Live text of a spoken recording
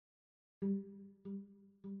I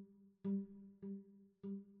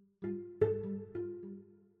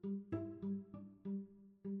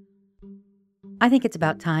think it's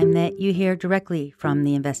about time that you hear directly from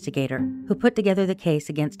the investigator who put together the case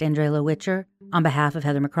against Andrela Witcher on behalf of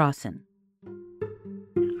Heather McCrossan.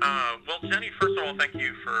 Well, Jenny, first of all, thank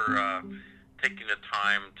you for taking the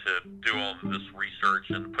time to do all of this research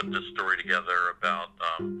and put this story together about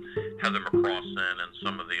Heather McCrossan and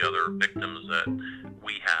some of the other victims that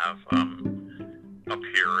we have up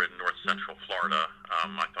here in north central Florida.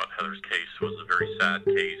 I thought Heather's case was a very sad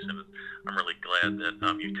case, and I'm really glad that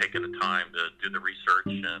you've taken the time to do the research,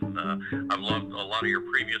 and I've loved a lot of your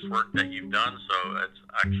previous work that you've done, so it's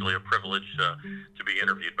actually a privilege to be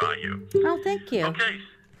interviewed by you. Oh, thank you. Okay,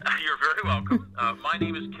 you're very welcome. My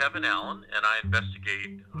name is Kevin Allen, and I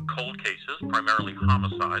investigate cold cases, primarily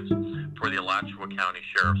homicides, for the Alachua County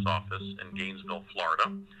Sheriff's Office in Gainesville,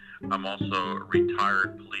 Florida. I'm also a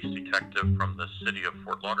retired police detective from the City of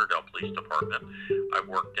Fort Lauderdale Police Department. I've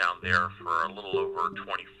worked down there for a little over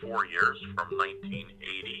 24 years, from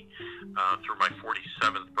 1980 through my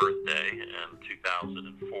 47th birthday in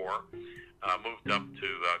 2004. Moved up to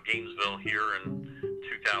Gainesville here in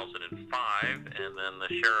 2005, and then the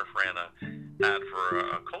sheriff ran an ad for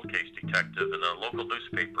a cold case detective in a local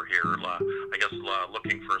newspaper here, I guess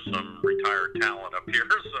looking for some retired talent up here.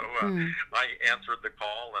 So I answered the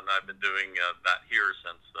call, and I've been doing that here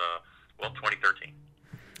since, 2013.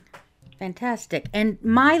 Fantastic. And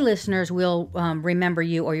my listeners will remember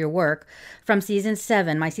you or your work from season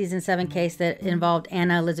 7, my season 7 case that involved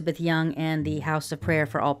Anna Elizabeth Young and the House of Prayer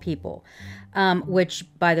for All People, which,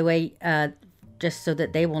 by the way, just so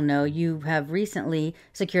that they will know, you have recently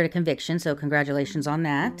secured a conviction, so congratulations on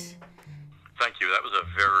that. Thank you. That was a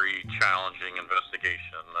very challenging investigation.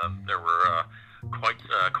 There were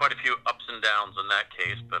quite a few ups and downs in that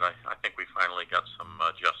case, but I think we finally got some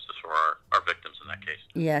justice for our victims in that case.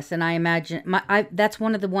 Yes, and I imagine that's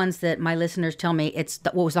one of the ones that my listeners tell me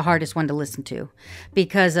what was the hardest one to listen to,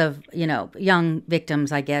 because of young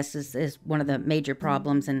victims, I guess, is one of the major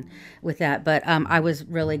problems and with that. But I was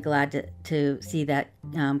really glad to see that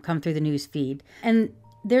come through the news feed. And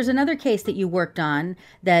there's another case that you worked on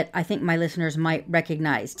that I think my listeners might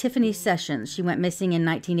recognize. Tiffany Sessions. She went missing in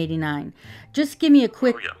 1989. Just give me a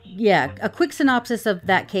quick, a quick synopsis of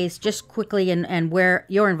that case, just quickly, and where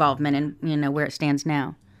your involvement and where it stands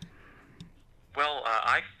now. Well, when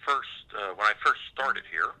I first started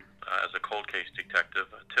here as a cold case detective,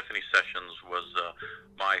 Tiffany Sessions was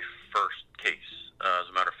my first case. As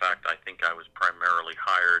a matter of fact, I think I was primarily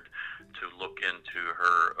hired to look into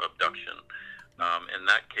her abduction. In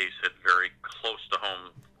that case, it very close to home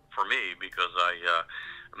for me because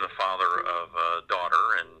I'm the father of a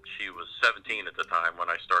daughter, and she was 17 at the time when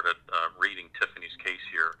I started reading Tiffany's case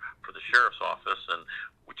here for the sheriff's office. And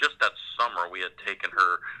just that summer, we had taken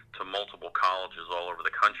her to multiple colleges all over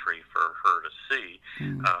the country for her to see,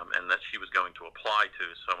 and that she was going to apply to.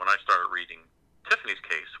 So when I started reading Tiffany's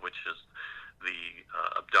case, which is the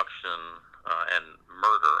abduction and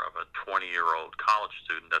murder of a 20-year-old college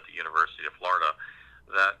student at the University of Florida,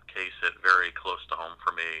 that case hit very close to home for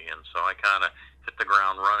me. And so I kind of hit the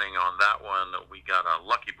ground running on that one. We got a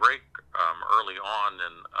lucky break early on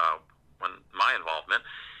in when my involvement,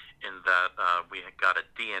 in that we had got a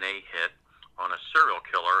DNA hit on a serial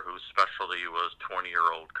killer whose specialty was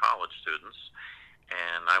 20-year-old college students.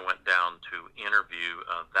 And I went down to interview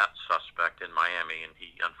that suspect in Miami, and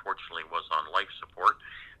he unfortunately was on life support,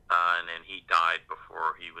 and then he died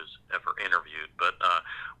before he was ever interviewed. But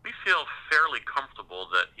we feel fairly comfortable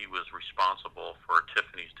that he was responsible for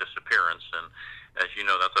Tiffany's disappearance. And as you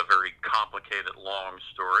know, that's a very complicated, long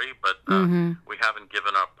story, but we haven't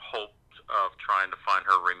given up hope of trying to find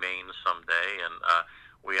her remains someday. And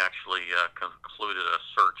we actually concluded a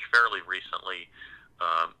search fairly recently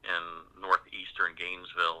in northeastern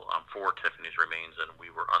Gainesville for Tiffany's remains, and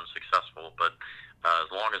we were unsuccessful. But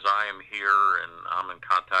as long as I am here and I'm in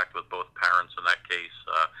contact with both parents in that case,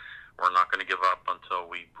 we're not going to give up until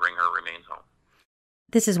we bring her remains home.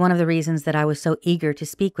 This is one of the reasons that I was so eager to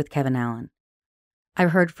speak with Kevin Allen.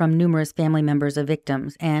 I've heard from numerous family members of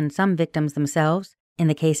victims, and some victims themselves, in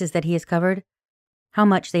the cases that he has covered, how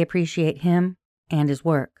much they appreciate him and his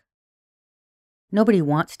work. Nobody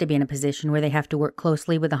wants to be in a position where they have to work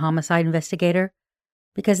closely with a homicide investigator,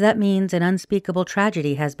 because that means an unspeakable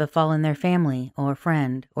tragedy has befallen their family or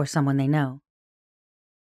friend or someone they know.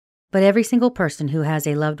 But every single person who has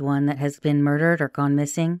a loved one that has been murdered or gone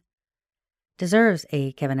missing deserves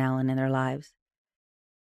a Kevin Allen in their lives.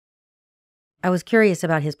 I was curious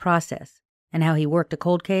about his process and how he worked a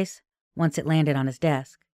cold case once it landed on his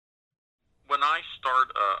desk. When I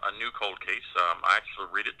start a new cold case, I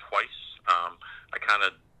actually read it twice. I kind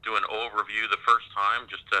of do an overview the first time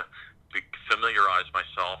just to familiarize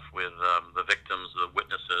myself with the victims, the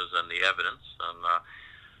witnesses, and the evidence. And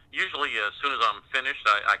usually, as soon as I'm finished,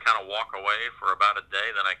 I kind of walk away for about a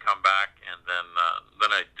day. Then I come back, and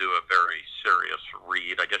then I do a very serious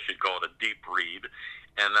read. I guess you'd call it a deep read.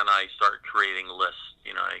 And then I start creating lists.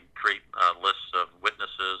 I create lists of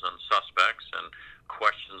witnesses and suspects and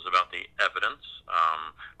questions about the evidence,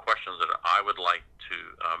 questions that I would like to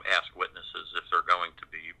ask witnesses if they're going to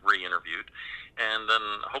be re-interviewed, and then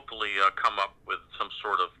hopefully come up with some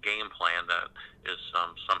sort of game plan that is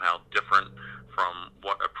somehow different from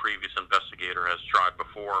what a previous investigator has tried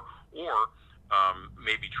before, or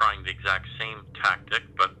maybe trying the exact same tactic,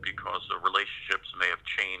 but because the relationships may have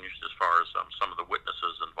changed as far as some of the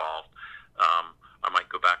witnesses involved, I might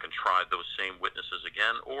go back and try those same witnesses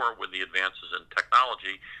again, or with the advances in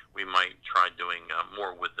technology, we might try doing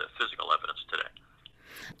more with the physical evidence today.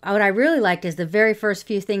 What I really liked is the very first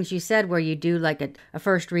few things you said where you do like a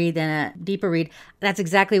first read, then a deeper read. That's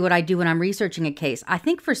exactly what I do when I'm researching a case. I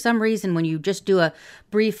think for some reason when you just do a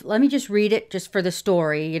brief, let me just read it just for the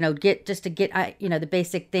story, get the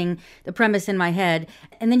basic thing, the premise in my head,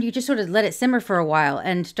 and then you just sort of let it simmer for a while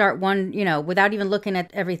and start one, without even looking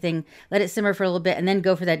at everything, let it simmer for a little bit and then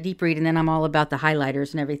go for that deep read, and then I'm all about the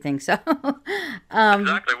highlighters and everything. So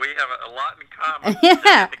exactly. We have a lot in common.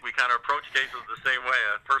 Yeah. I think we kind of approach cases the same way.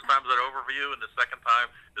 First time's an overview, and the second time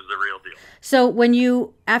is the real deal. So when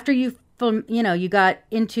after you got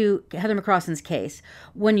into Heather McCrossan's case,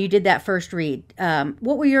 when you did that first read,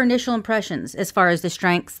 what were your initial impressions as far as the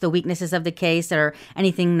strengths, the weaknesses of the case, or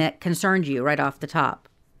anything that concerned you right off the top?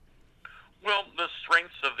 Well, the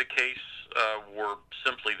strengths of the case were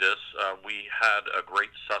simply this. We had a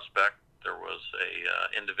great suspect. There was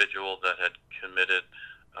a individual that had committed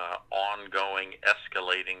ongoing,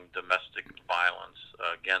 escalating domestic violence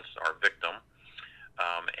against our victim.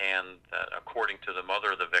 And according to the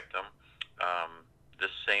mother of the victim, this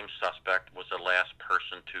same suspect was the last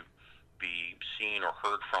person to be seen or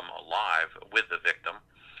heard from alive with the victim.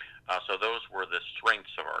 So those were the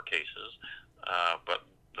strengths of our cases. But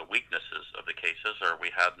the weaknesses of the cases are we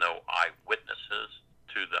had no eyewitnesses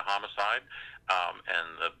to the homicide, and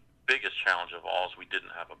the biggest challenge of all is we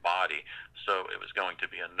didn't have a body, so it was going to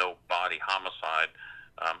be a no-body homicide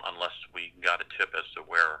unless we got a tip as to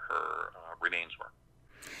where her remains were.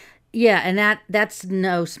 Yeah, and that's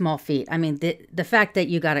no small feat. I mean, the fact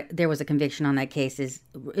that there was a conviction on that case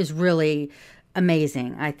is really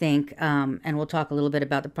amazing, I think, and we'll talk a little bit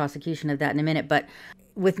about the prosecution of that in a minute. But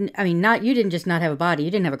you didn't just not have a body,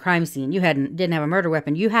 you didn't have a crime scene, you didn't have a murder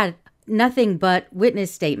weapon, you had nothing but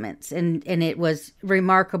witness statements, and it was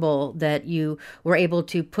remarkable that you were able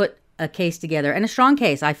to put a case together, and a strong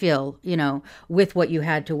case, I feel, with what you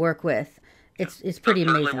had to work with. It's pretty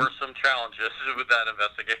amazing. There certainly were some challenges with that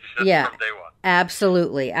investigation from day one.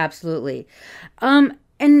 Absolutely.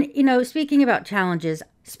 And, speaking about challenges,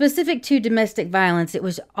 specific to domestic violence, it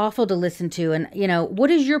was awful to listen to. And,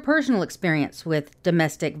 what is your personal experience with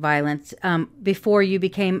domestic violence? Before you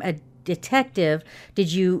became a detective,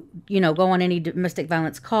 did you, go on any domestic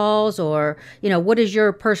violence calls, or, what is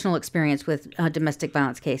your personal experience with domestic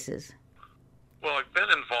violence cases? Well, I've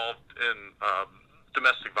been involved in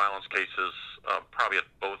domestic violence cases probably at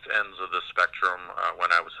both ends of the spectrum.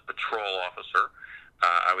 When I was a patrol officer,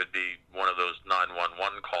 I would be one of those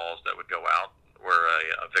 911 calls that would go out where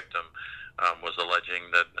a victim was alleging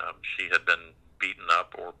that she had been beaten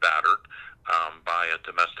up or battered by a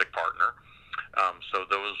domestic partner. So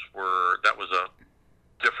that was a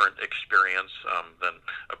different experience than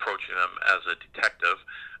approaching them as a detective.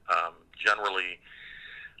 Generally,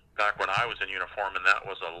 back when I was in uniform, and that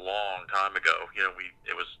was a long time ago,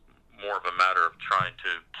 it was more of a matter of trying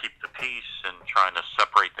to keep the peace and trying to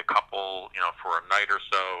separate the couple, for a night or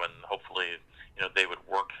so, and hopefully, they would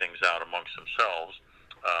work things out amongst themselves.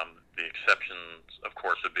 The exceptions, of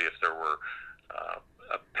course, would be if there were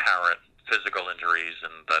apparent physical injuries,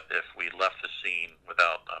 and that if we left the scene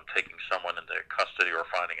without taking someone into custody or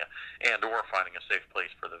finding a safe place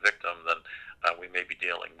for the victim, then we may be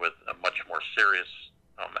dealing with a much more serious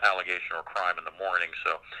allegation or crime in the morning.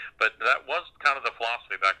 But that was kind of the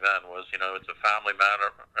philosophy back then, was, it's a family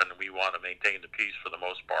matter and we want to maintain the peace for the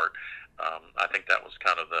most part. I think that was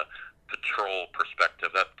kind of the patrol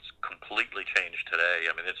perspective. That's completely changed today.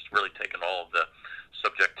 I mean, it's really taken all of the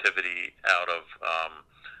subjectivity out of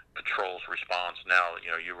patrol's response. Now,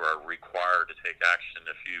 you are required to take action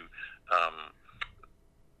if you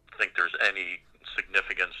think there's any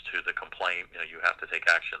significance to the complaint. You have to take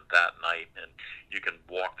action that night, and you can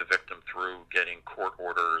walk the victim through getting court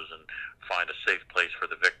orders and find a safe place for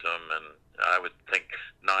the victim. And I would think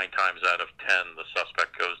 9 times out of 10, the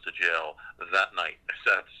suspect goes to jail that night.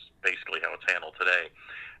 That's basically how it's handled today.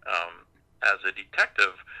 As a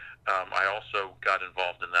detective, I also got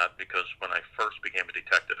involved in that because when I first became a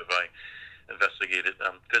detective, I investigated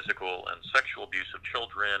physical and sexual abuse of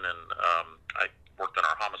children, and I worked on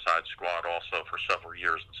our homicide squad also for several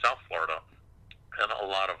years in South Florida. And a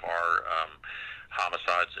lot of our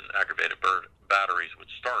homicides and aggravated batteries would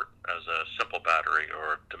start as a simple battery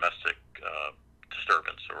or domestic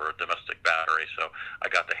disturbance or a domestic battery. So I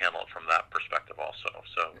got to handle it from that perspective also.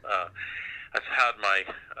 So I've had my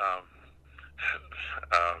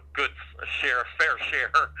fair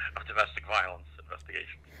share of domestic violence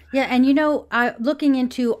investigations. Yeah, and looking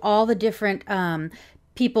into all the different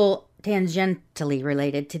people tangentially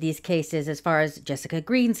related to these cases, as far as Jessica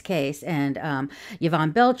Green's case and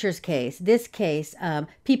Yvonne Belcher's case, this case,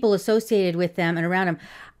 people associated with them and around them,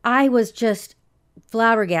 I was just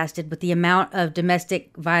flabbergasted with the amount of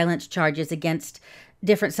domestic violence charges against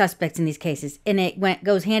different suspects in these cases, and it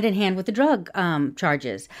goes hand in hand with the drug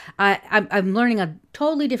charges. I'm learning a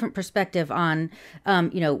totally different perspective on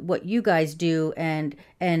what you guys do and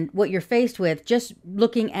what you're faced with, just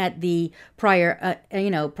looking at the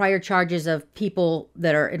prior charges of people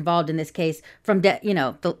that are involved in this case from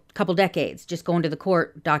the couple decades, just going to the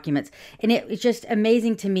court documents. And it's just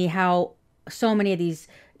amazing to me how so many of these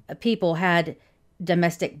people had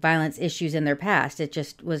domestic violence issues in their past.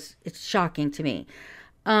 It's shocking to me.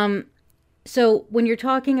 So when you're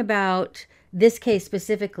talking about this case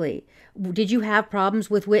specifically, did you have problems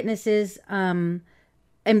with witnesses and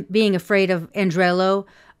being afraid of Andrello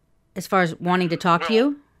as far as wanting to talk to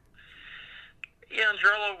you? Yeah,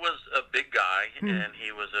 Andrello was a big guy, and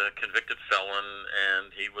he was a convicted felon,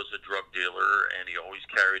 and he was a drug dealer, and he always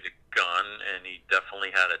carried a gun, and he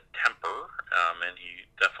definitely had a temper, and he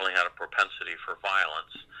definitely had a propensity for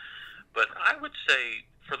violence. But I would say,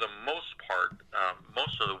 for the most part,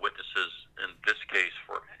 most of the witnesses in this case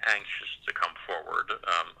were anxious to come forward.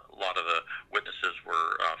 A lot of the witnesses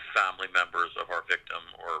were family members of our victim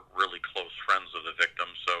or really close friends of the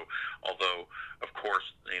victim. So although, of course,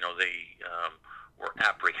 they were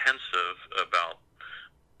apprehensive about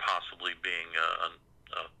possibly being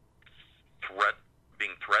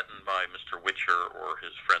threatened by Mr. Witcher or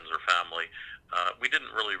his friends or family, we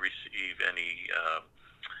didn't really receive any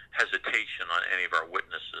hesitation on any of our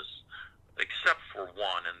witnesses, except for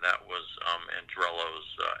one, and that was Andrello's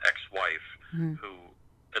ex-wife, who,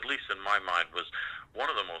 at least in my mind, was one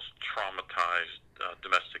of the most traumatized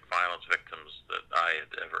domestic violence victims that I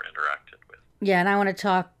had ever interacted with. Yeah, and I want to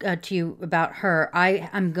talk to you about her.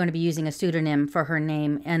 I'm going to be using a pseudonym for her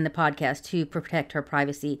name and the podcast to protect her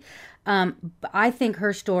privacy. But I think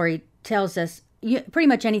her story tells us pretty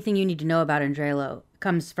much anything you need to know about Andrello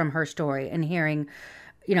comes from her story and hearing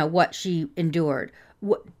what she endured.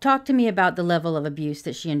 Talk to me about the level of abuse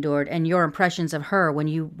that she endured and your impressions of her when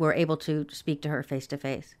you were able to speak to her face to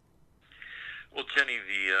face. Well, Jenny,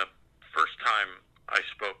 the first time I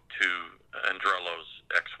spoke to Andrello's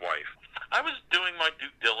ex-wife, I was doing my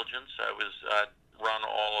due diligence. I'd run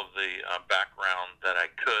all of the background that I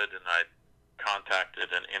could, and I contacted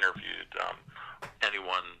and interviewed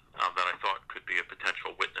anyone that I thought could be a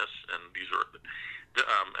potential witness. And these are,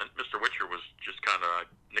 and Mr. Witcher was just kind of, I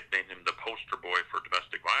nicknamed him the poster boy for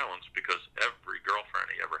domestic violence because every girlfriend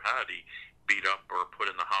he ever had, he beat up or put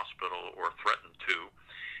in the hospital or threatened to.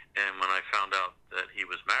 And when I found out that he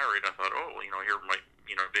was married, I thought, here might,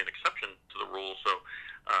 be an exception to the rule. So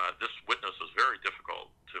this witness was very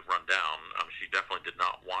difficult to run down. She definitely did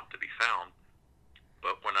not want to be found.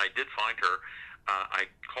 But when I did find her, I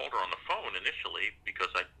called her on the phone initially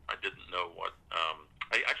because I didn't know what,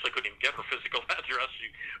 I actually couldn't even get her physical address.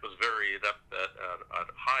 She was very adept at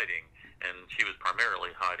hiding, and she was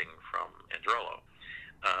primarily hiding from Andrello.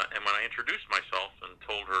 And when I introduced myself and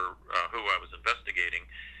told her who I was investigating,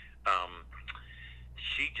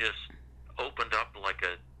 she just opened up like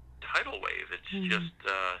a tidal wave. It's just,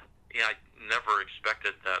 I never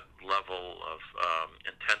expected that level of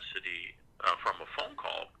intensity from a phone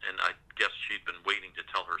call, and I guess she'd been waiting to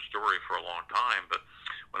tell her story for a long time. But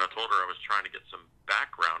when I told her I was trying to get some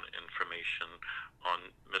background information on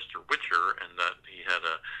Mr. Witcher and that he had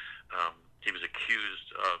he was accused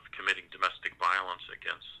of committing domestic violence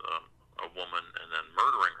against a woman and then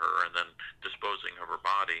murdering her and then disposing of her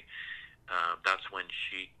body, that's when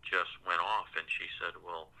she just went off and she said,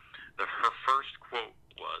 well, her first quote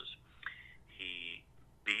was, he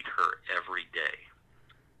beat her every day.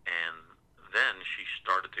 And then she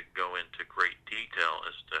started to go into great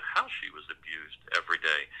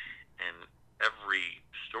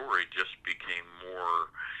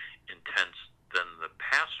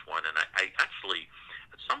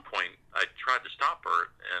stop her,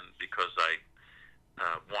 and because I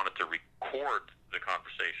wanted to record the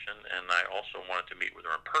conversation, and I also wanted to meet with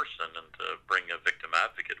her in person and to bring a victim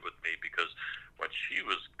advocate with me, because what she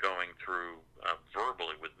was going through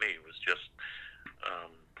verbally with me was just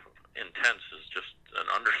intense is just an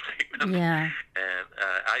understatement. Yeah. And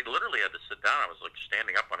I literally had to sit down. I was like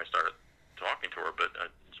standing up when I started talking to her, but it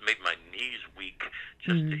made my knees weak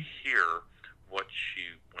just to hear what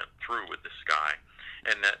she went through with this guy.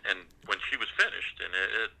 And when she was finished, and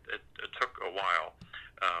it took a while,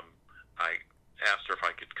 I asked her if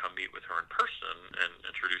I could come meet with her in person and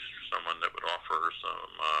introduce her to someone that would offer her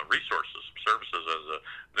some resources, some services as a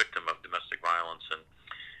victim of domestic violence.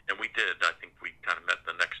 And we did. I think we kind of met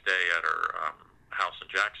the next day at her house in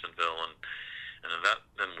Jacksonville, and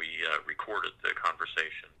then we recorded the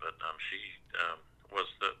conversation. But she was,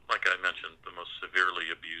 like I mentioned, the most severely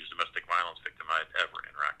abused domestic violence victim I had ever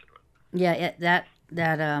interacted with. Yeah,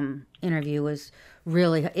 that interview was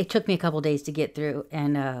really. It took me a couple days to get through,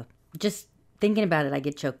 and just thinking about it, I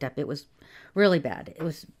get choked up. It was really bad. It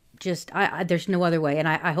was just. There's no other way, and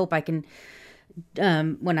I hope I can.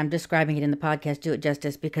 When I'm describing it in the podcast, do it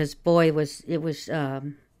justice, because boy, it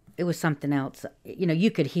was something else. You know, you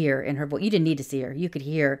could hear in her voice. You didn't need to see her. You could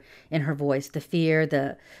hear in her voice the fear,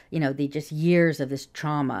 the just years of this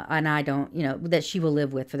trauma, and I don't, that she will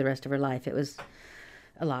live with for the rest of her life. It was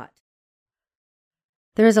a lot.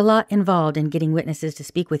 There is a lot involved in getting witnesses to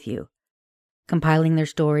speak with you, compiling their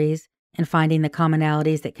stories and finding the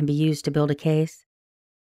commonalities that can be used to build a case.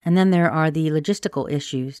 And then there are the logistical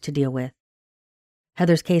issues to deal with.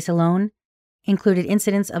 Heather's case alone included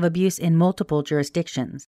incidents of abuse in multiple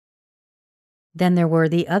jurisdictions. Then there were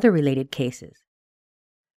the other related cases.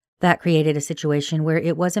 That created a situation where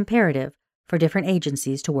it was imperative for different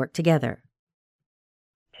agencies to work together.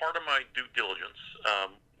 Part of my due diligence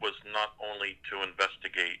was not only to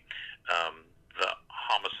investigate the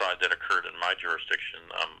homicide that occurred in my jurisdiction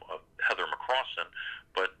of Heather McCrossan,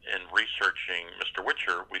 but in researching Mr.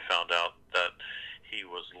 Witcher, we found out that he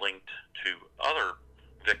was linked to other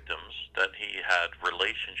victims that he had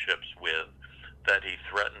relationships with, that he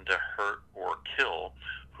threatened to hurt or kill,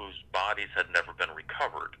 whose bodies had never been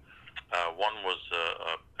recovered. One was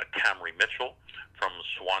a Camry Mitchell from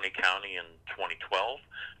Suwannee County in 2012,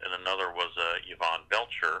 and another was Yvonne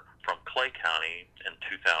Belcher from Clay County in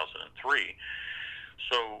 2003.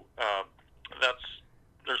 So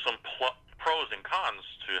there's some pros and cons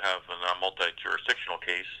to have a multi-jurisdictional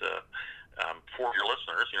case. For your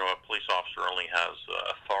listeners, a police officer only has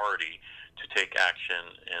authority to take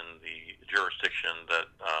action in the jurisdiction that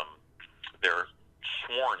they're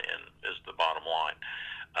sworn in, is the bottom line.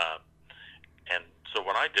 And so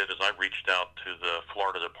what I did is I reached out to the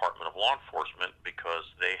Florida Department of Law Enforcement, because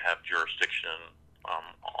they have jurisdiction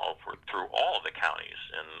through all of the counties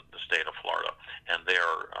in the state of Florida. And they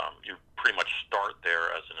are, you pretty much start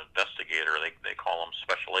there as an investigator. They call them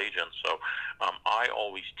special agents. So I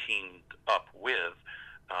always teamed up with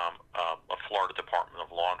a Florida Department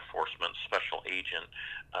of Law Enforcement special agent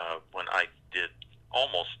when I did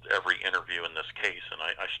almost every interview in this case. And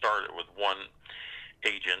I started with one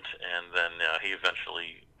agent, and then he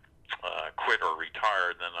eventually quit or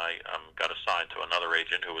retired. Then I got assigned to another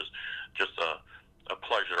agent who was just a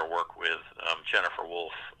pleasure to work with, Jennifer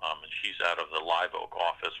Wolf, and she's out of the Live Oak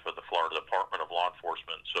office for the Florida Department of Law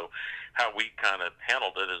Enforcement. So how we kind of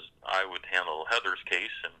handled it is I would handle Heather's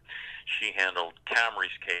case, and she handled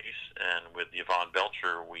Camry's case, and with Yvonne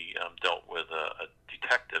Belcher, we dealt with a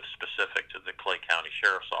detective specific to the Clay County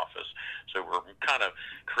Sheriff's Office. So we're kind of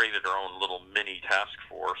created our own little mini task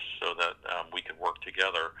force so that we could work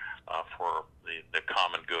together for the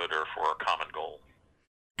common good, or for a common goal.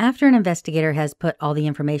 After an investigator has put all the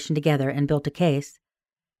information together and built a case,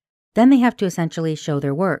 then they have to essentially show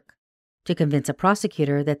their work to convince a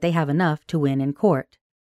prosecutor that they have enough to win in court.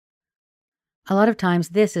 A lot of times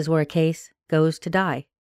this is where a case goes to die.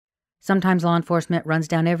 Sometimes law enforcement runs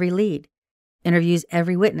down every lead, interviews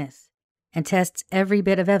every witness, and tests every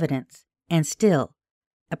bit of evidence, and still,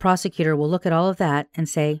 a prosecutor will look at all of that and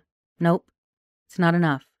say, nope, it's not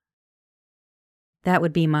enough. That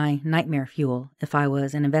would be my nightmare fuel if I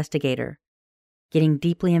was an investigator, getting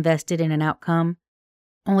deeply invested in an outcome,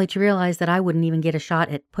 only to realize that I wouldn't even get a shot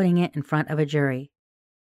at putting it in front of a jury.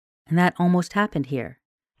 And that almost happened here.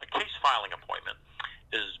 A case filing appointment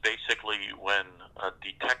is basically when a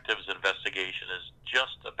detective's investigation is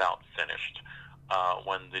just about finished,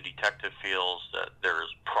 when the detective feels that there is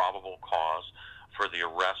probable cause for the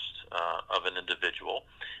arrest of an individual.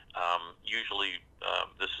 Usually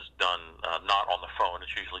this is done not on the phone.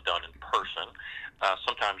 It's usually done in person.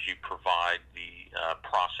 Sometimes you provide the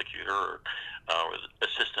prosecutor or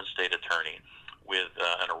assistant state attorney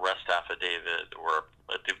affidavit, or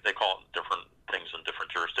they call it different things in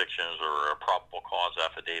different jurisdictions, or a probable cause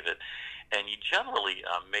affidavit. And you generally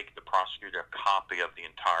make the prosecutor a copy of the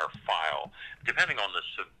entire file. Depending on the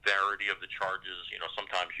severity of the charges,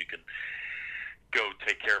 sometimes you can go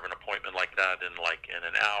take care of an appointment like that in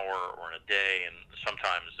an hour or in a day, and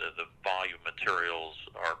sometimes the volume materials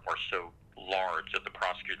are so large that the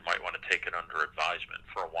prosecutor might want to take it under advisement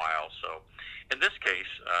for a while. So in this case,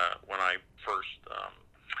 when I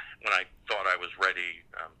thought I was ready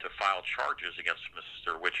to file charges against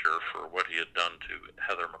Mr. Witcher for what he had done to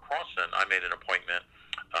Heather McCrossan, I made an appointment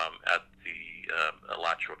at the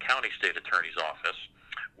Alachua County State Attorney's Office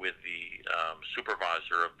with the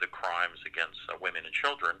supervisor of the crimes against women and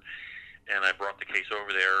children, and I brought the case over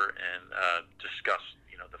there and discussed,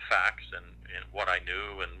 the facts and what I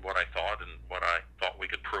knew and what I thought and what I thought we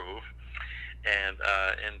could prove. And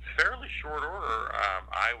in fairly short order,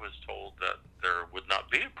 I was told that there would not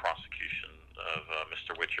be a prosecution of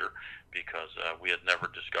Mr. Witcher because we had never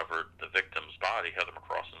discovered the victim's body, Heather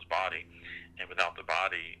McCrossan's body, and without the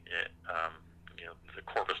body, the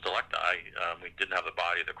corpus delicti, we didn't have the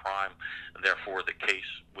body of the crime, and therefore the case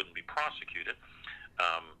wouldn't be prosecuted.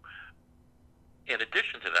 In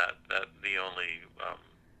addition to that, the only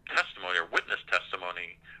testimony or witness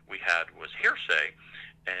testimony we had was hearsay,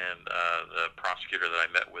 and the prosecutor that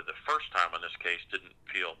I met with the first time on this case didn't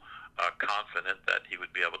feel confident that he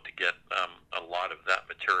would be able to get a lot of that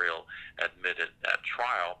material admitted at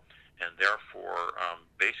trial, and therefore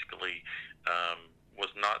basically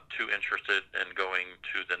was not too interested in going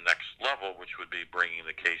to the next level, which would be bringing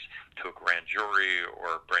the case to a grand jury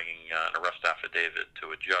or bringing an arrest affidavit to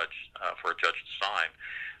a judge for a judge to sign.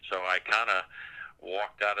 So I kind of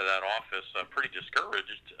walked out of that office pretty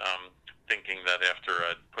discouraged, thinking that after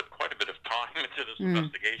I'd put quite a bit of time into this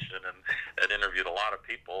investigation and had interviewed a lot of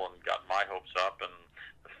people and got my hopes up and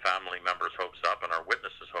the family members' hopes up and our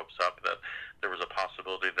witnesses' hopes up, that there was a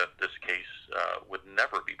possibility that this case would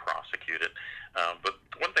never be prosecuted. But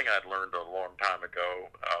one thing I'd learned a long time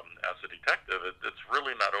ago as a detective, it's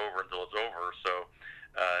really not over until it's over. So,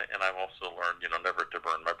 and I've also learned, never to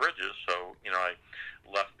burn my bridges. So, I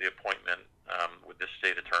left the appointment with this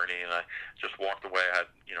state attorney, and I just walked away. I had,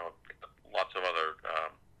 lots of other,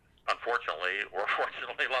 unfortunately or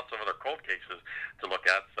fortunately, lots of other cold cases to look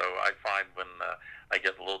at. So I find when I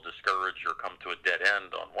get a little discouraged or come to a dead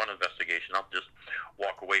end on one investigation, I'll just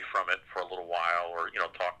walk away from it for a little while, or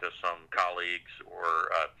talk to some colleagues, or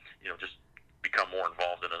just become more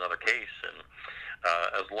involved in another case. And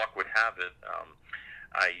as luck would have it,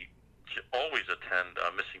 I always attend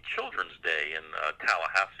Missing Children's Day in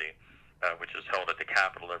Tallahassee, which is held at the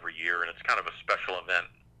Capitol every year, and it's kind of a special event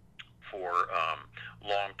for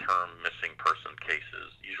long-term missing person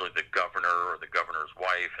cases. Usually the governor or the governor's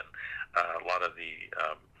wife and a lot of the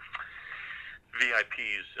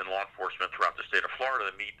VIPs in law enforcement throughout the state of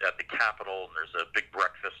Florida meet at the Capitol, and there's a big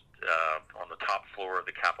breakfast on the top floor of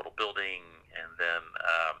the Capitol building, and then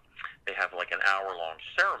they have like an hour-long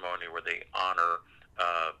ceremony where they honor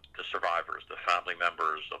the survivors, the family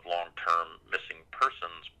members of long-term missing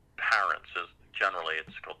persons' parents. Generally,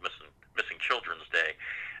 it's called Missing Children's Day.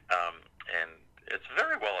 And it's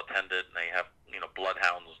very well attended, and they have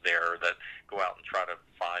bloodhounds there that go out and try to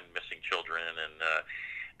find missing children,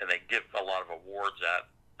 and they give a lot of awards at.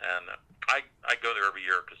 And I go there every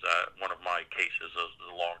year because one of my cases is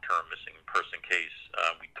the long-term missing person case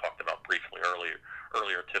we talked about briefly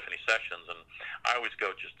earlier, Tiffany Sessions, and I always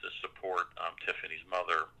go just to support Tiffany's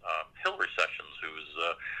mother, Hillary Sessions, who's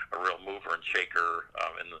a real mover and shaker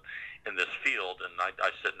in this field, and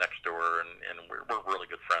I sit next to her, and we're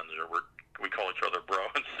really good friends. We call each other bro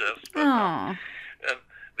and sis. But, and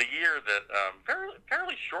the year that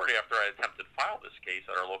fairly shortly after I attempted to file this case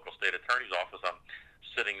at our local state attorney's office, I'm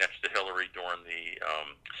sitting next to Hillary during the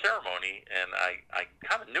ceremony, and I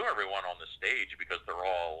kind of knew everyone on the stage because they're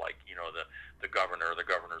all like, the governor, the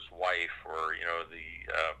governor's wife, or, the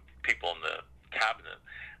people in the cabinet,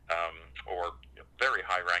 or very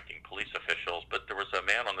high-ranking police officials. But there was a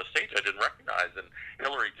man on the stage I didn't recognize, and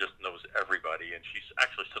Hillary just knows everybody, and she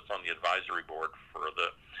actually sits on the advisory board for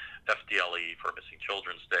the FDLE for Missing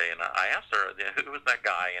Children's Day. And I asked her, who was that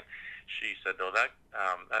guy? And she said, that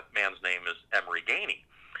man's name is Emery Gainey.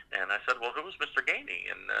 And I said, well, who was Mr. Gainey?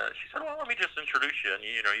 And she said, well, let me just introduce you, and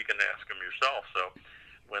you can ask him yourself. So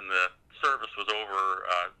when the service was over,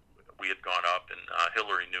 we had gone up, and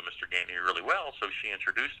Hillary knew Mr. Gainey really well, so she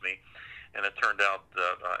introduced me. And it turned out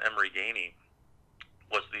that Emery Gainey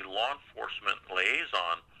was the law enforcement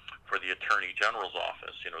liaison for the Attorney General's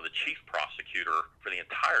office, the chief prosecutor for the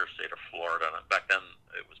entire state of Florida. And back then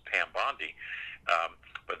it was Pam Bondi.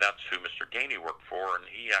 But that's who Mr. Gainey worked for, and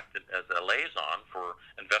he acted as a liaison for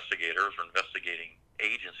investigators or investigating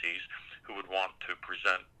agencies who would want to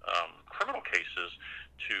present criminal cases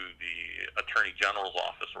to the Attorney General's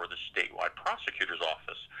office or the statewide prosecutor's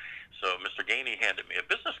office. So Mr. Gainey handed me a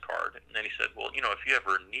business card, and he said, well, if you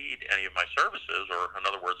ever need any of my services, or in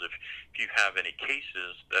other words, if you have any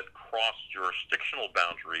cases that cross jurisdictional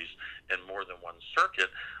boundaries in more than one circuit,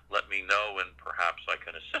 let me know, and perhaps I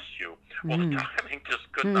can assist you. Well, the timing just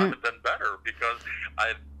could not have been better, because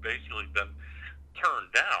I had basically been turned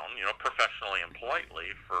down, professionally and politely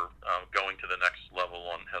for going to the next level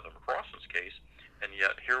on Heather McCrossan's case, and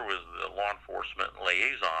yet here was the law enforcement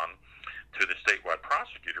liaison to the statewide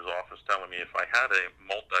prosecutor's office telling me if I had a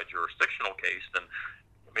multi-jurisdictional case, then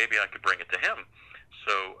maybe I could bring it to him.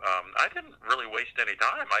 So I didn't really waste any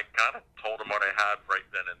time. I kind of told him what I had right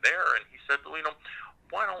then and there, and he said, well,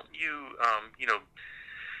 why don't you,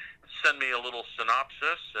 send me a little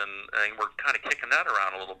synopsis, and we're kind of kicking that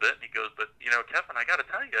around a little bit. And he goes, but, Kevin, I got to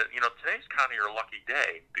tell you, today's kind of your lucky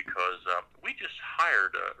day, because we just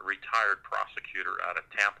hired a retired prosecutor out of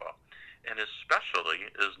Tampa, and his specialty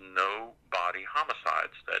is no-body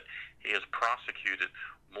homicides, that he has prosecuted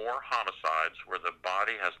more homicides where the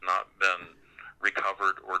body has not been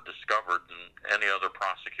recovered or discovered than any other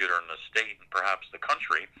prosecutor in the state and perhaps the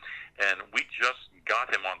country. And we just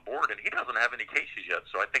got him on board, and he doesn't have any cases yet,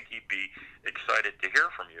 so I think he'd be excited to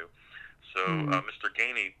hear from you. So Mr.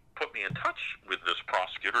 Gainey put me in touch with this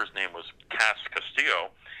prosecutor. His name was Cass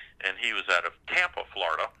Castillo, and he was out of Tampa,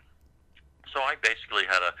 Florida. So I basically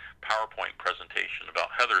had a PowerPoint presentation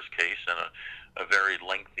about Heather's case and a very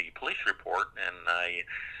lengthy police report, and I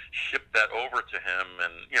shipped that over to him,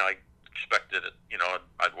 and, I expected it,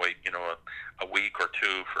 I'd wait, a week or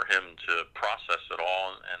two for him to process it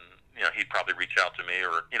all, and he'd probably reach out to me,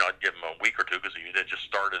 or, I'd give him a week or two because he had just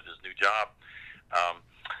started his new job.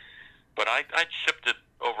 But I'd shipped it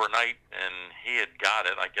overnight, and he had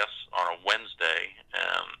got it, I guess, on a Wednesday,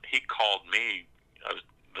 and he called me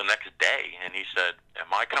the next day, and he said, am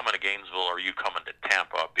I coming to Gainesville, or are you coming to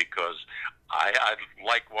Tampa? Because I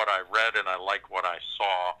like what I read, and I like what I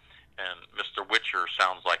saw, and Mr. Witcher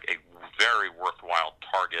sounds like a very worthwhile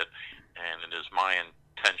target, and it is my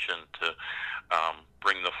intention to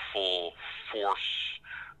bring the full force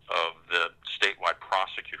of the statewide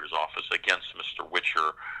prosecutor's office against Mr.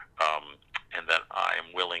 Witcher, and that I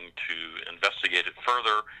am willing to investigate it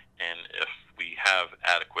further, and if we have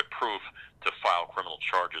adequate proof, to file criminal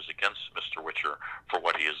charges against Mr. Witcher for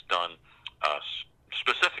what he has done,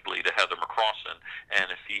 specifically to Heather McCrossan, and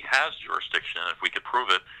if he has jurisdiction, if we could prove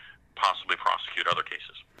it, possibly prosecute other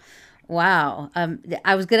cases. Wow.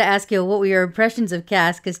 I was going to ask you what were your impressions of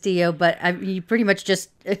Cass Castillo, but you pretty much just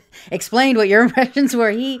explained what your impressions were.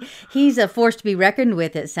 He's a force to be reckoned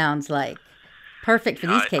with, it sounds like. Perfect for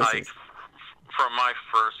these cases. From my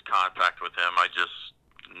first contact with him, I just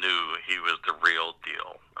knew he was the real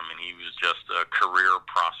deal. I mean, he was just a career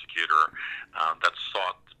prosecutor that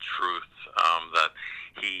sought the truth, that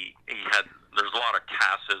he had. There's a lot of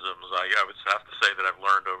Cassisms, I would have to say, that I've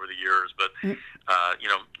learned over the years, but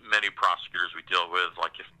many prosecutors we deal with,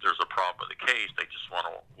 like if there's a problem with the case, they just want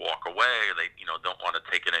to walk away, they don't want to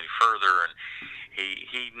take it any further, and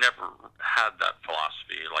he never had that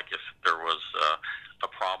philosophy. Like if there was a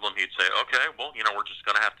problem, he'd say, okay, well, we're just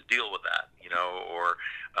going to have to deal with that, or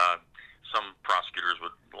some prosecutors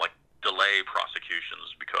would like delay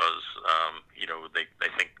prosecutions because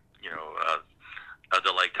they think a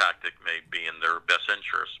delay tactic may be in their best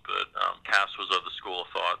interest, but Cass was of the school of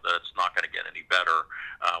thought that it's not going to get any better.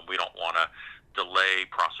 We don't want to delay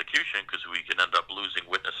prosecution because we can end up losing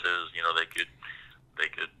witnesses. They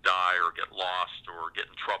could die or get lost or get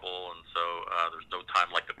in trouble, and so there's no time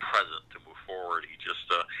like the present to move forward.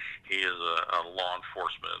 He is a law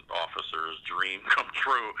enforcement officer's dream come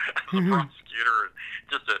true as a prosecutor, and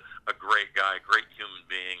just a great guy, great human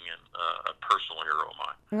being, and a personal hero of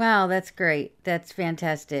mine. Wow, that's great. That's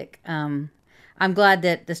fantastic. I'm glad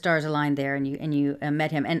that the stars aligned there, and you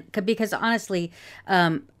met him, and because honestly,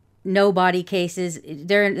 no body cases,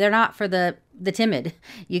 they're not for the timid.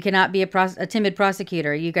 You cannot be a timid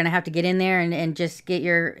prosecutor. You're going to have to get in there and just get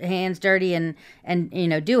your hands dirty and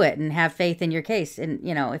do it and have faith in your case. And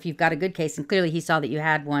if you've got a good case, and clearly he saw that you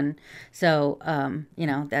had one, so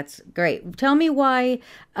that's great. Tell me why.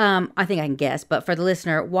 I think I can guess, but for the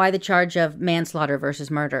listener, why the charge of manslaughter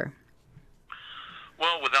versus murder?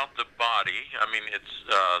 Well, without the body, I mean,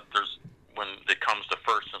 it's when it comes to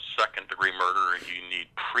first and second degree murder, you need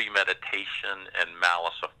premeditation and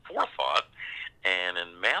malice of forethought. And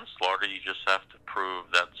in manslaughter, you just have to prove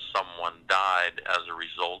that someone died as a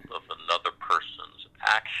result of another person's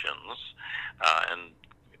actions, and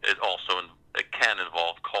it can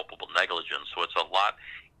involve culpable negligence. So it's a lot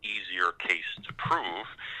easier case to prove,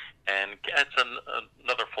 and it's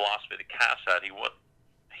another philosophy that Cass had. He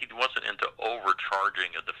wasn't into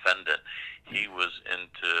overcharging a defendant. He was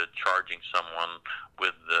into charging someone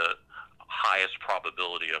with the highest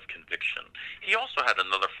probability of conviction. He also had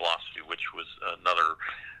another philosophy, which was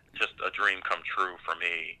just a dream come true for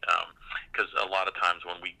me, because a lot of times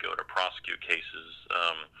when we go to prosecute cases,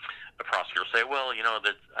 the prosecutor will say, well,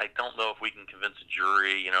 that I don't know if we can convince a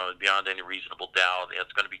jury, beyond any reasonable doubt.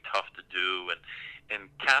 It's going to be tough to do. And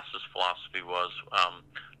Cass's philosophy was,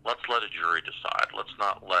 let's let a jury decide. Let's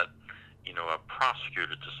not let a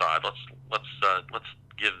prosecutor decide. Let's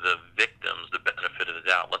give the victims the benefit of the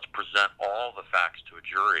doubt. Let's present all the facts to a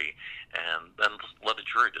jury, and then let a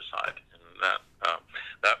jury decide. And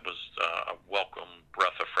that was a welcome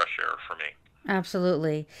breath of fresh air for me.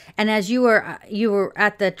 Absolutely. And as you were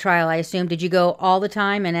at the trial, I assume, did you go all the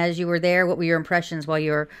time? And as you were there, what were your impressions while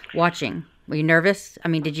you were watching? Were you nervous? I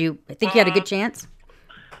mean, you think you had a good chance?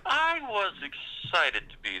 I was excited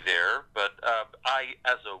to be there, but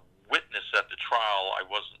as a witness at the trial, I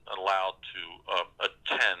wasn't allowed to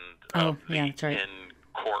attend that's right. in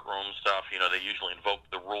courtroom stuff. They usually invoke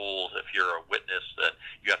the rules. If you're a witness, that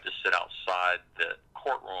you have to sit outside the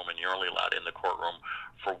courtroom, and you're only allowed in the courtroom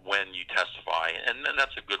for when you testify. And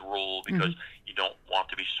that's a good rule, because you don't want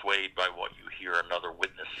to be swayed by what you hear another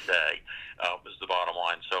witness say, is the bottom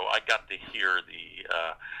line. So I got to hear the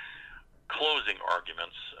closing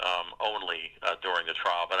arguments only during the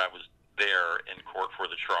trial, but I was there in court for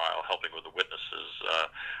the trial, helping with the witnesses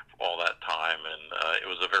all that time, and it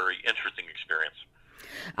was a very interesting experience.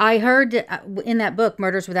 I heard in that book,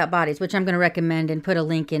 Murders Without Bodies, which I'm going to recommend and put a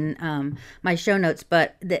link in my show notes,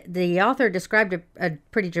 but the author described a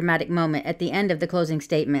pretty dramatic moment at the end of the closing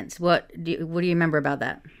statements. What do you remember about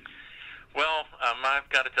that? Well, I've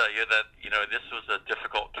got to tell you that, this was a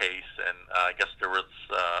difficult case, and I guess there was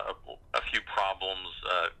a few problems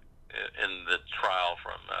in the trial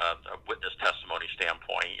from a witness testimony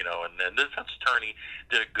standpoint, and the defense attorney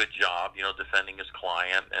did a good job, defending his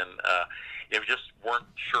client, and they just weren't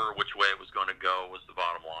sure which way it was going to go, was the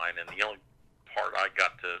bottom line. And the only part I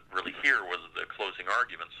got to really hear was the closing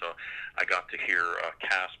argument, so I got to hear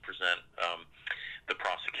Cass present the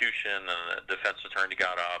prosecution, and the defense attorney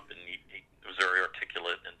got up, and he was very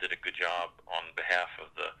articulate and did a good job on behalf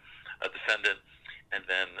of the defendant. And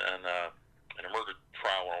then in a murder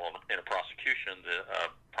trial or in a prosecution, the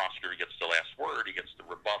prosecutor gets the last word. He gets the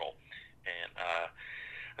rebuttal. And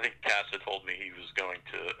I think Cass had told me he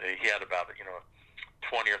had about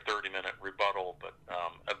 20 or 30-minute rebuttal, but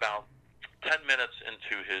about 10 minutes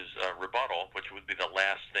into his rebuttal, which would be the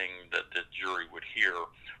last thing that the jury would hear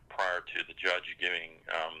prior to the judge giving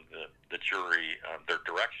the jury their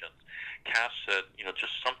directions, Cass said,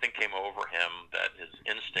 just something came over him, that his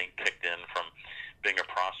instinct kicked in from being a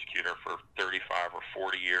prosecutor for 35 or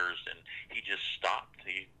 40 years, and he just stopped.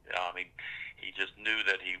 He just knew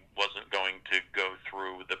that he wasn't going to go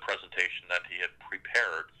through the presentation that he had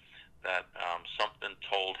prepared, that something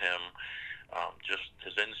told him, just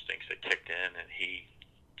his instincts had kicked in, and he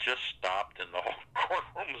just stopped, and the whole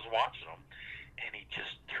courtroom was watching him. And he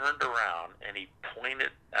just turned around, and he pointed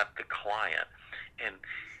at the client. And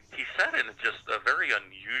he said it in just a very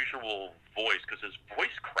unusual voice, because his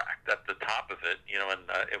voice cracked at the top of it, and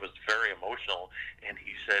it was very emotional. And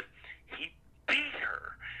he said, he beat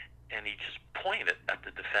her. And he just pointed at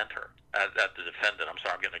the defendant. I'm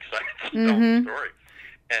sorry, I'm getting excited to tell the story.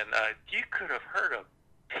 And you could have heard a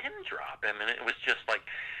pin drop. I mean, it was just like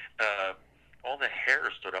all the hair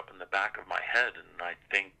stood up in the back of my head, and I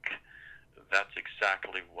think that's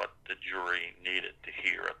exactly what the jury needed to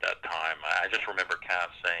hear at that time. I just remember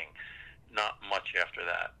Cass saying, not much after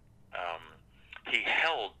that. He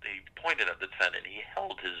pointed at the defendant. He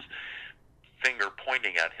held his finger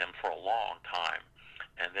pointing at him for a long time.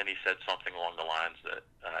 And then he said something along the lines that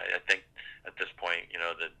I think at this point,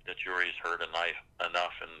 the jury's heard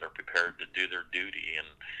enough, and they're prepared to do their duty, and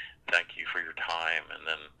thank you for your time. And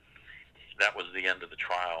then that was the end of the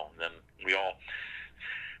trial. And then we all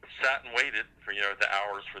sat and waited for the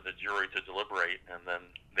hours for the jury to deliberate, and then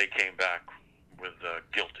they came back with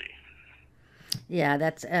guilty. Yeah,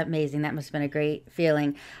 that's amazing. That must have been a great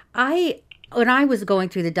feeling. When I was going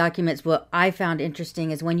through the documents, what I found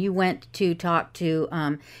interesting is when you went to talk to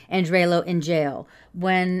Andrello in jail.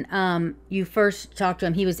 When you first talked to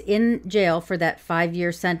him, he was in jail for that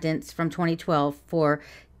 5-year sentence from 2012 for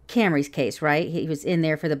Camry's case, right? He was in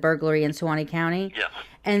there for the burglary in Suwannee County. Yes.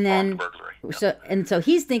 And then Burglary. so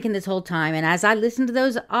he's thinking this whole time, and as I listen to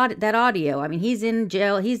that audio, I mean, he's in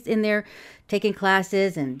jail, he's in there taking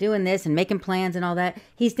classes and doing this and making plans and all that.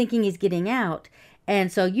 He's thinking he's getting out.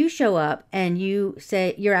 And so you show up and you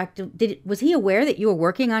say you're active. Was he aware that you were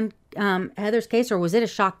working on Heather's case, or was it a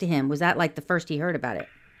shock to him? Was that like the first he heard about it?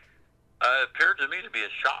 It appeared to me to be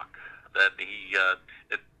a shock that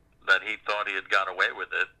he thought he had got away with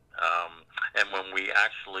it. And when we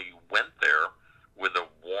actually went there with a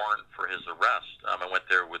warrant for his arrest, I went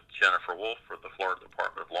there with Jennifer Wolf for the Florida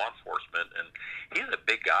Department of Law Enforcement, and he's a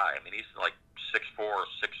big guy. I mean, he's like 6'4",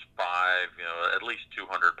 6'5", at least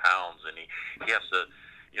 200 pounds, and he has to,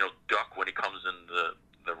 duck when he comes in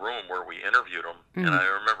the room where we interviewed him. Mm-hmm. And I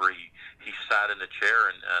remember he sat in a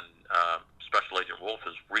chair, and Special Agent Wolf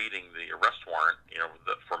is reading the arrest warrant,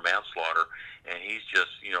 for manslaughter, and he's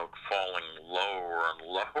just, falling lower and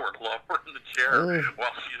lower and lower in the chair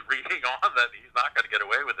while she's reading on that he's not going to get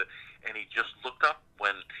away with it. And he just looked up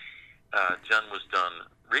when Jen was done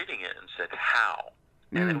reading it and said, "How?"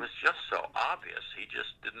 And it was just so obvious. He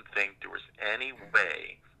just didn't think there was any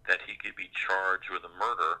way that he could be charged with a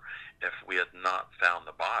murder if we had not found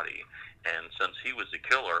the body. And since he was the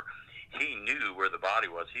killer, he knew where the body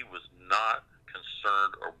was. He was not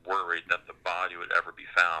concerned or worried that the body would ever be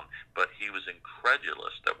found, but he was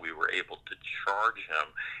incredulous that we were able to charge him.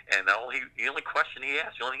 And the only question he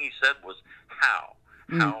asked, the only thing he said was, how?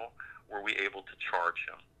 How were we able to charge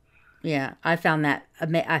him? Yeah, I found that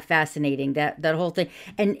fascinating, that whole thing.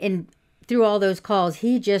 And through all those calls,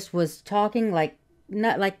 he just was talking like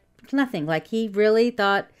nothing. Like he really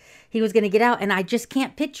thought he was going to get out. And I just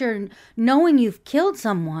can't picture knowing you've killed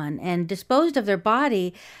someone and disposed of their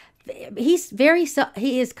body. He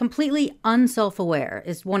is completely unself-aware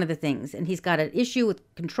is one of the things. And he's got an issue with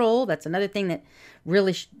control. That's another thing that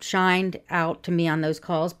really shined out to me on those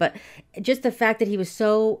calls. But just the fact that he was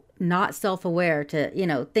so not self-aware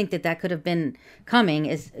to, think that could have been coming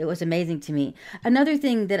it was amazing to me. Another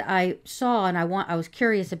thing that I saw and I was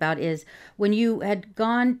curious about is when you had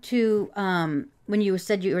gone to, when you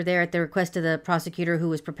said you were there at the request of the prosecutor who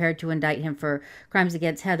was prepared to indict him for crimes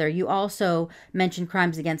against Heather, you also mentioned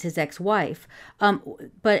crimes against his ex-wife.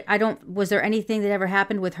 But was there anything that ever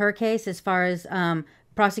happened with her case as far as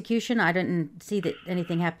prosecution? I didn't see that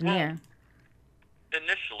anything happened there.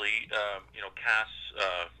 Initially, Cass,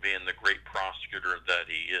 being the great prosecutor that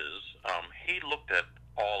he is, he looked at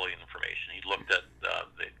all the information. He looked at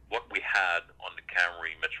what we had on the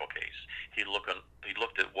Camry Mitchell case. He looked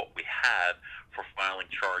at what we had for filing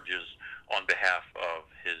charges on behalf of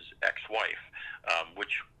his ex-wife,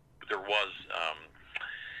 which there was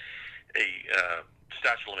a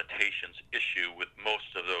statute of limitations issue with most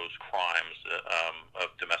of those crimes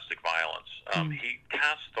of domestic violence.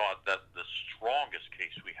 Cass thought that the strongest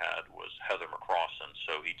case we had was Heather McCrossan,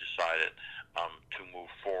 so he decided to move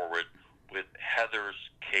forward with Heather's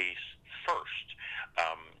case first.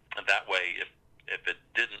 And that way, if it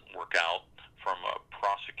didn't work out from a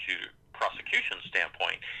prosecution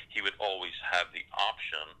standpoint, he would always have the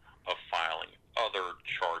option of filing other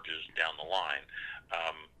charges down the line.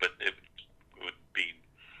 But it would be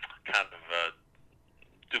kind of a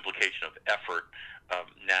duplication of effort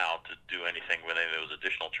now to do anything with any of those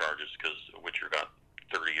additional charges, because Witcher got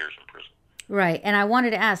 30 years in prison. Right, and I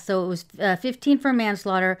wanted to ask, so it was 15 for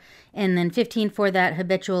manslaughter and then 15 for that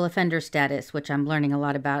habitual offender status, which I'm learning a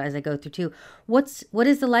lot about as I go through too. What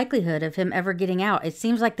is the likelihood of him ever getting out? It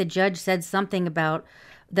seems like the judge said something about,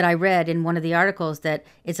 that I read in one of the articles, that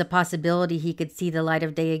it's a possibility he could see the light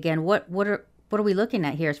of day again. What are we looking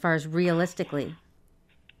at here as far as realistically?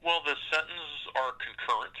 Well, the sentences are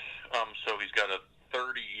concurrent, so he's got a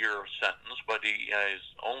 30-year sentence, but he is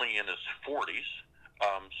only in his 40s.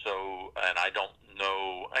 And I don't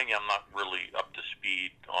know, I'm not really up to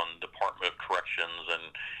speed on Department of Corrections and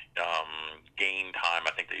gain time,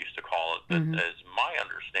 I think they used to call it. But as my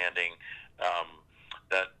understanding,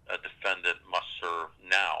 that a defendant must serve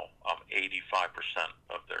now 85%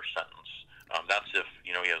 of their sentence. That's if,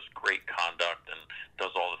 he has great conduct and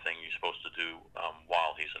does all the things he's supposed to do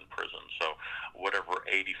while he's in prison. So whatever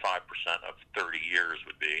 85% of 30 years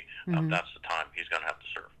would be, that's the time he's going to have to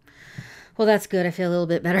serve. Well, that's good. I feel a little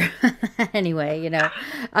bit better. Anyway,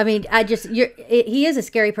 I mean, he is a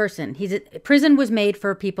scary person. Prison was made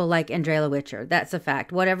for people like Andrea Witcher. That's a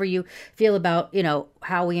fact. Whatever you feel about,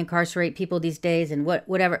 how we incarcerate people these days and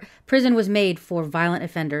whatever, prison was made for violent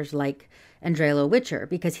offenders like Andrea Witcher,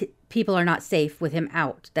 because people are not safe with him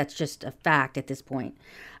out. That's just a fact at this point.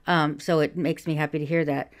 So it makes me happy to hear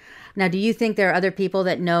that. Now, do you think there are other people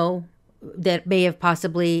that may have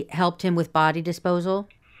possibly helped him with body disposal?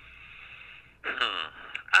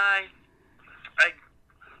 I, I,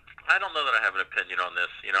 I don't know that I have an opinion on this.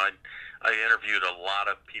 I interviewed a lot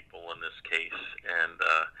of people in this case, and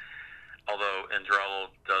although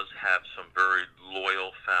Andrello does have some very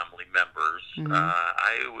loyal family members, Mm-hmm.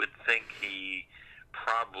 I would think he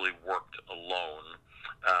probably worked alone.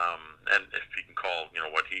 And if you can call,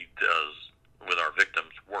 what he does with our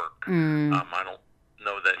victims work, Mm. I don't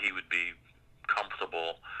know that he would be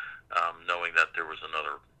comfortable knowing that there was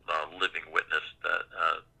another living witness that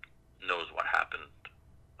knows what happened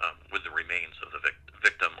with the remains of the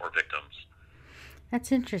victim or victims.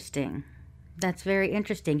 That's interesting. That's very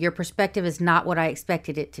interesting. Your perspective is not what I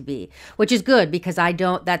expected it to be, which is good because I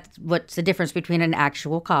don't. That's what's the difference between an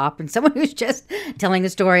actual cop and someone who's just telling a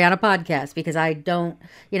story on a podcast. Because I don't,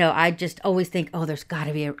 I just always think, oh, there's got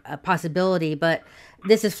to be a possibility. But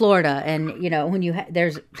this is Florida, and when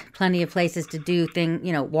there's plenty of places to do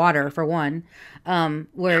water for one,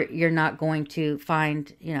 where Yep. you're not going to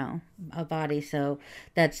find, a body. So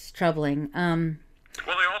that's troubling. Well,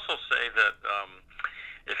 they also say that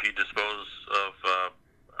if you dispose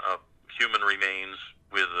of human remains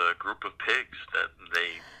with a group of pigs, that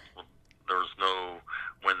there's no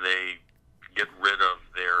when they get rid of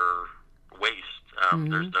their waste,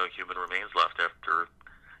 there's Mhm. no human remains left after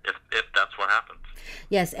if that's what happens.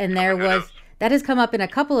 Yes, and I mean, who knows? that has come up in a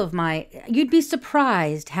couple of you'd be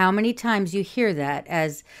surprised how many times you hear that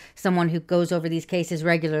as someone who goes over these cases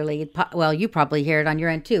regularly. Well, you probably hear it on your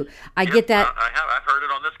end too. I Yep, get that. I have. I've heard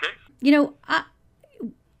it on this case. You know,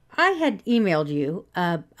 I had emailed you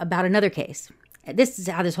about another case. This is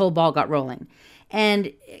how this whole ball got rolling.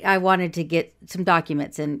 And I wanted to get some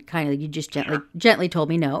documents, and kind of you just gently told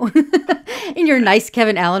me no, in your nice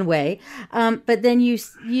Kevin Allen way. But then you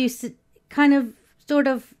kind of sort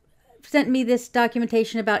of sent me this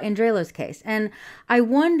documentation about Andrelo's case, and I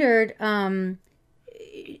wondered,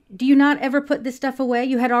 do you not ever put this stuff away?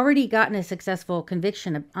 You had already gotten a successful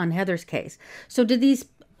conviction on Heather's case, so did these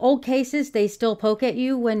old cases they still poke at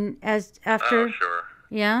you Oh, after? sure.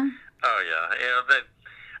 Yeah. Oh, yeah.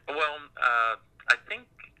 Well, I think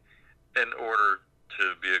in order to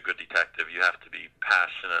be a good detective, you have to be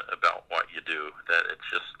passionate about what you do. That it's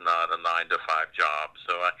just not a 9 to 5 job.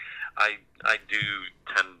 So I do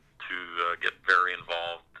tend to get very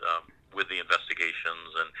involved with the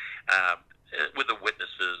investigations and with the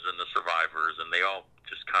witnesses and the survivors, and they all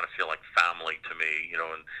just kind of feel like family to me,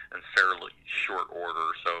 in fairly short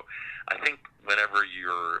order. So I think whenever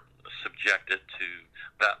you're subjected to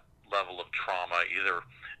that level of trauma, either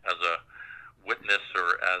as a witness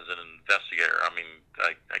or as an investigator, I mean,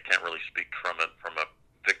 I can't really speak from a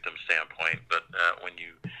victim standpoint, but when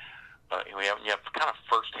you have kind of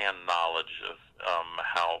firsthand knowledge of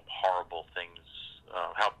how horrible things,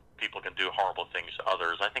 how people can do horrible things to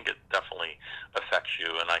others, I think it definitely affects you.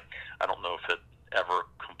 And I don't know if it ever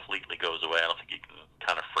completely goes away. I don't think you can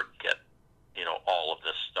kind of forget, all of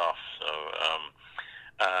this stuff. So,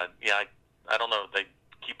 yeah, I don't know. They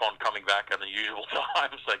keep on coming back at unusual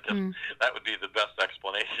times. I guess that would be the best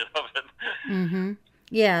explanation of it. Mm-hmm.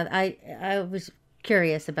 Yeah, I was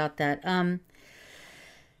curious about that.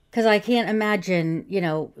 Because I can't imagine,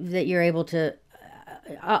 that you're able to,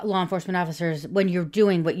 law enforcement officers, when you're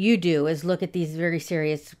doing what you do, is look at these very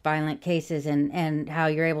serious, violent cases and how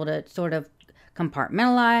you're able to sort of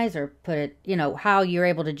compartmentalize or put it, how you're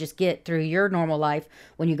able to just get through your normal life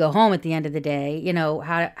when you go home at the end of the day,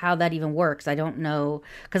 how that even works. I don't know,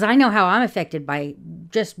 because I know how I'm affected by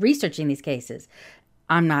just researching these cases.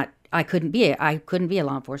 I couldn't be a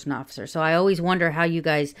law enforcement officer. So I always wonder how you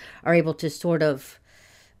guys are able to sort of,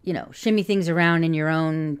 shimmy things around in your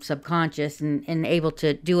own subconscious and able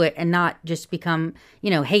to do it and not just become,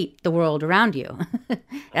 hate the world around you.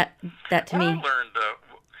 that to What I me. learned,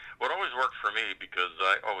 what always worked for me, because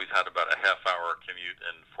I always had about a half-hour commute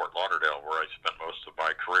in Fort Lauderdale, where I spent most of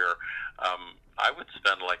my career. I would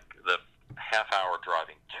spend like the half-hour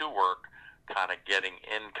driving to work, kind of getting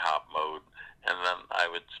in cop mode, and then I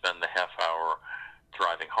would spend the half-hour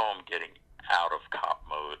driving home, getting out of cop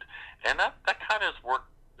mode, and that kind of has worked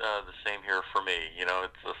the same here for me.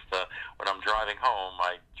 It's just when I'm driving home,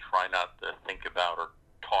 I try not to think about or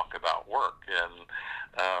talk about work, and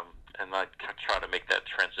I try to make that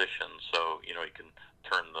transition so you can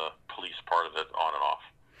turn the police part of it on and off.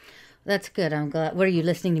 That's good. I'm glad. What are you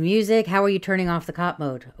listening to music? How are you turning off the cop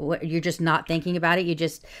mode? You're just not thinking about it. You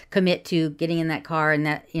just commit to getting in that car and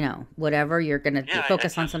that, whatever. You're going to Yeah,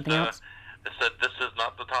 focus on something else. I said this is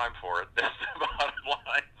not the time for it. That's the bottom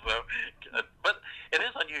line. So, but it is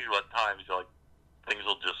unusual at times. Like things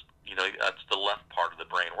will just, that's the left part of the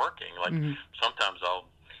brain working. Like sometimes I'll,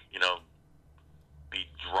 be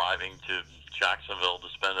driving to Jacksonville to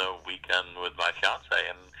spend a weekend with my fiance,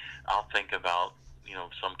 and I'll think about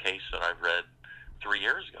some case that I read 3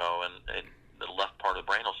 years ago, and the left part of the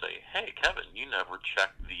brain will say, "Hey, Kevin, you never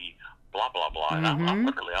checked the blah blah blah," and Mm-hmm.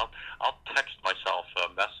 I'll text myself a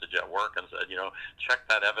message at work and said, check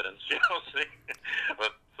that evidence, see.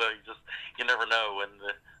 But so you never know when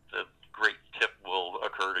the great tip will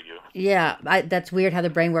occur to you. Yeah, that's weird how the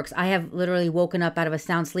brain works. I have literally woken up out of a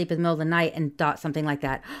sound sleep in the middle of the night and thought something like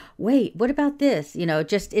that. Wait, what about this?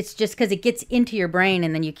 It's just because it gets into your brain,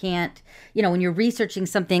 and then you can't, when you're researching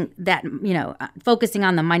something that, focusing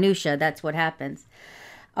on the minutia, that's what happens.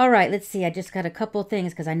 All right, let's see. I just got a couple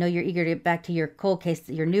things because I know you're eager to get back to your cold case,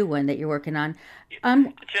 your new one that you're working on.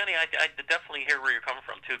 Jenny, I definitely hear where you're coming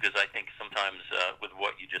from, too, because I think sometimes with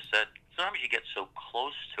what you just said, sometimes you get so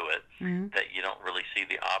close to it that you don't really see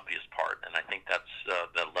the obvious part. And I think that's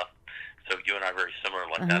the left. So you and I are very similar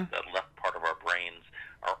like that. The left part of our brains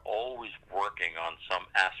are always working on some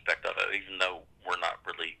aspect of it, even though we're not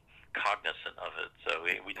really cognizant of it. So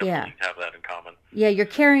we definitely have that in common. Yeah, you're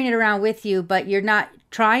carrying it around with you, but you're not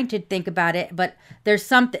trying to think about it. But there's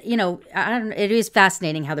something, I don't know, it is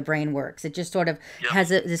fascinating how the brain works. It just sort of has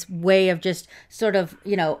this way of just sort of,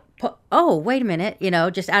 oh, wait a minute,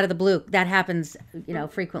 just out of the blue. That happens,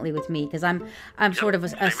 frequently with me because I'm sort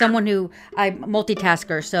of someone who I'm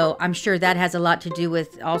multitasker. So I'm sure that has a lot to do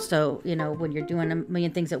with also, when you're doing a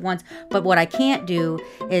million things at once. But what I can't do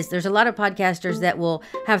is there's a lot of podcasters that will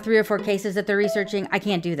have 3 or 4 cases that they're researching. I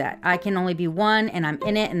can't do that. I can only be one, and I'm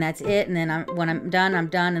in it, and that's it. And then when I'm done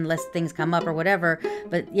unless things come up or whatever.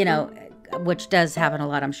 But, which does happen a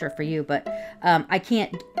lot, I'm sure, for you. But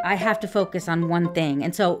I have to focus on one thing.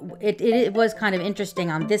 And so it was kind of interesting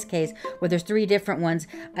on this case where there's 3 different ones.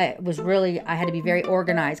 I had to be very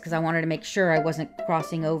organized because I wanted to make sure I wasn't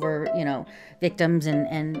crossing over, victims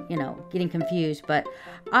and getting confused. But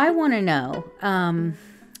I want to know,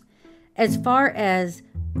 as far as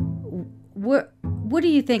what do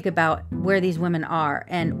you think about where these women are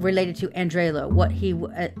and related to Andrello? What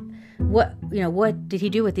did he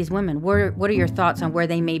do with these women? What are your thoughts on where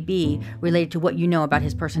they may be related to what you know about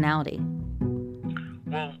his personality?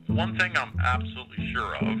 Well, one thing I'm absolutely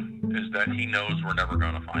sure of is that he knows we're never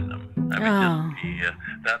going to find them. I mean,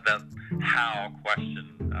 that how question.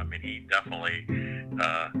 I mean, he definitely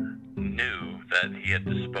knew that he had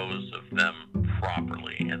disposed of them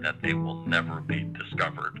properly and that they will never be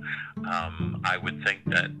discovered. I would think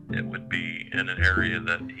that it would be in an area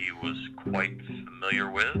that he was quite familiar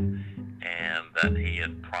with, and that he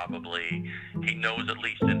knows, at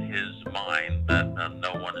least in his mind, that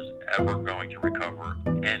no one is ever going to recover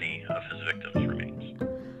any of his victims' remains.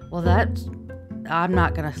 Well, I'm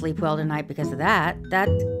not going to sleep well tonight because of that.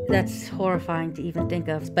 That's horrifying to even think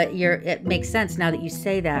of. But it makes sense now that you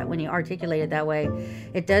say that. When you articulate it that way,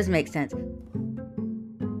 it does make sense.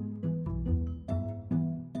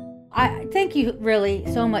 I thank you really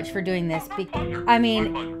so much for doing this. I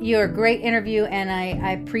mean, you're a great interview, and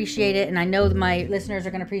I appreciate it, and I know my listeners are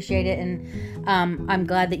going to appreciate it, and I'm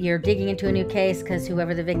glad that you're digging into a new case because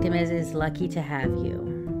whoever the victim is lucky to have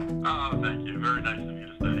you. Oh, thank you. Very nice of you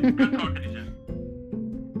to say. Good talking to you.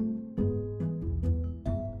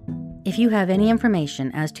 If you have any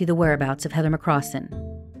information as to the whereabouts of Heather McCrossin,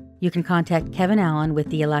 you can contact Kevin Allen with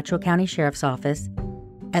the Alachua County Sheriff's Office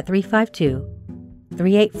at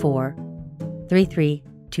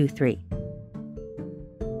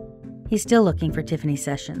 352-384-3323. He's still looking for Tiffany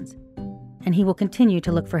Sessions, and he will continue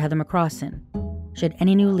to look for Heather McCrossin should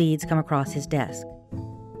any new leads come across his desk.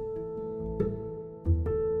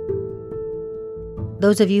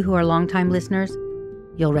 Those of you who are longtime listeners,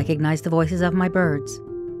 you'll recognize the voices of my birds.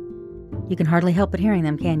 You can hardly help but hearing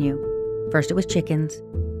them, can you? First it was chickens,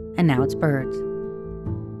 and now it's birds.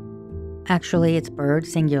 Actually, it's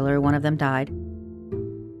birds, singular, one of them died.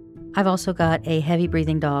 I've also got a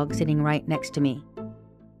heavy-breathing dog sitting right next to me.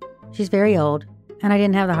 She's very old, and I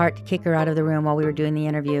didn't have the heart to kick her out of the room while we were doing the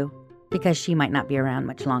interview, because she might not be around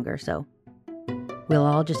much longer, so we'll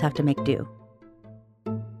all just have to make do.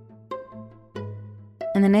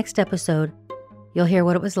 In the next episode, you'll hear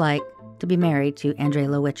what it was like to be married to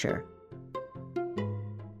Andrello Witcher.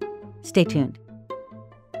 Stay tuned.